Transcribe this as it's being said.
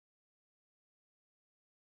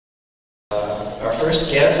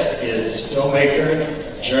first guest is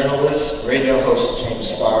filmmaker, journalist, radio host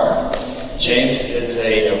James Farr. James is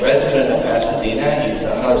a resident of Pasadena. He's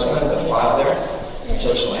a husband, a father, a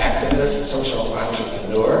social activist, a social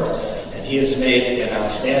entrepreneur, and he has made an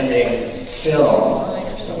outstanding film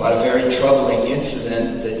about a very troubling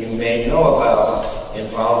incident that you may know about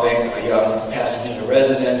involving a young Pasadena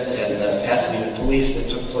resident and the Pasadena police that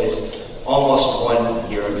took place almost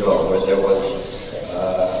 1 year ago, where there was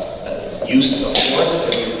use of force,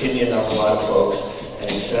 in the opinion of a lot of folks, an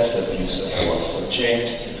excessive use of force. So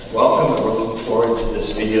James, welcome, and we're looking forward to this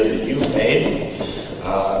video that you've made.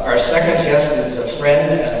 Our second guest is a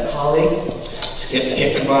friend and a colleague, Skip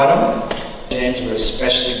Hickambottom. James, we're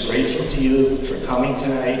especially grateful to you for coming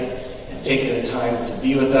tonight and taking the time to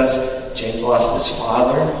be with us. James lost his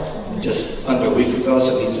father just under a week ago,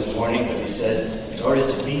 so he's in mourning, but he said in order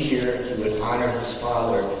to be here, he would honor his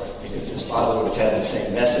father because his father would have had the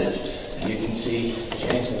same message. And you can see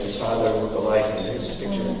James and his father look alike, and there's a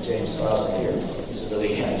picture of James' father here. He's a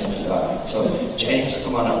really handsome guy. So, James,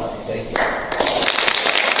 come on up. Thank you.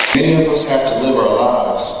 Many of us have to live our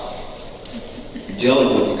lives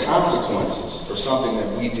dealing with the consequences for something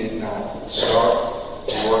that we did not start,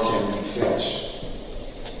 nor can we finish.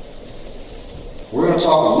 We're going to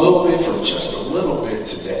talk a little bit, for just a little bit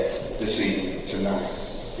today, this evening, tonight,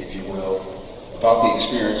 if you will, about the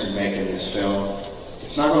experience of making this film.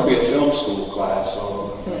 It's not going to be a film school class,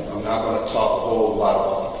 so I'm not going to talk a whole lot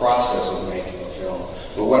about the process of making a film.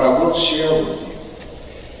 But what I will share with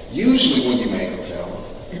you, usually when you make a film,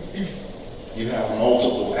 you have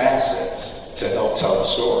multiple assets to help tell a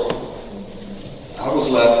story. I was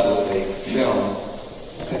left with a film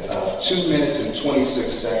of 2 minutes and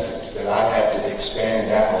 26 seconds that I had to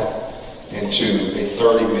expand out into a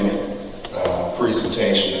 30-minute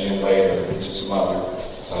presentation, and then later into some other.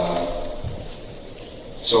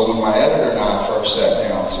 So when my editor and I first sat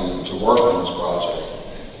down to work on this project,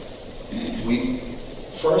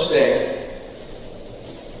 first day,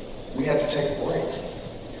 we had to take a break.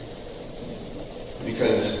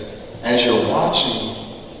 Because as you're watching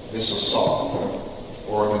this assault,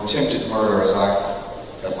 or an attempted murder as I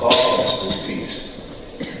have called this piece,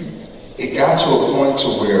 it got to a point to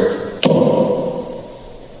where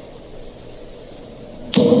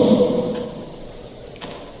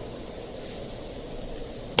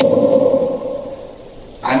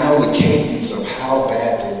I know the cadence of how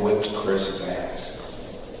bad they whipped Chris's ass.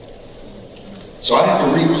 So I had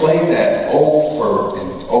to replay that over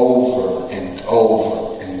and over and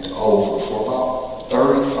over and over for about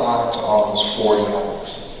 35 to almost 40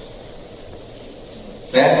 hours.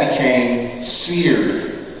 That became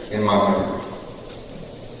seared in my memory.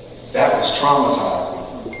 That was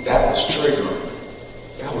traumatizing. That was triggering.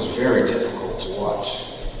 That was very difficult to watch.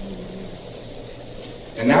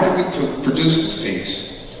 And now that we could produce this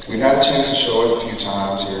piece, we've had a chance to show it a few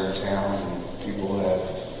times here in town, and people have,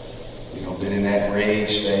 been in that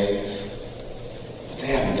rage phase, but they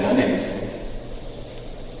haven't done anything.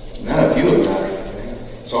 None of you have done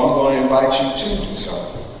anything, so I'm going to invite you to do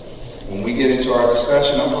something. When we get into our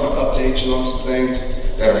discussion, I'm going to update you on some things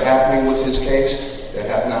that are happening with this case that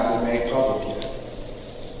have not been made public yet.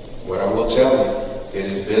 What I will tell you, it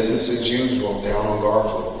is business as usual down on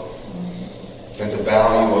Garfield. And the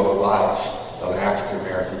value of a life of an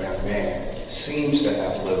African-American young man seems to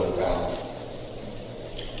have little value.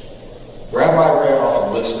 Rabbi read off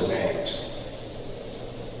a list of names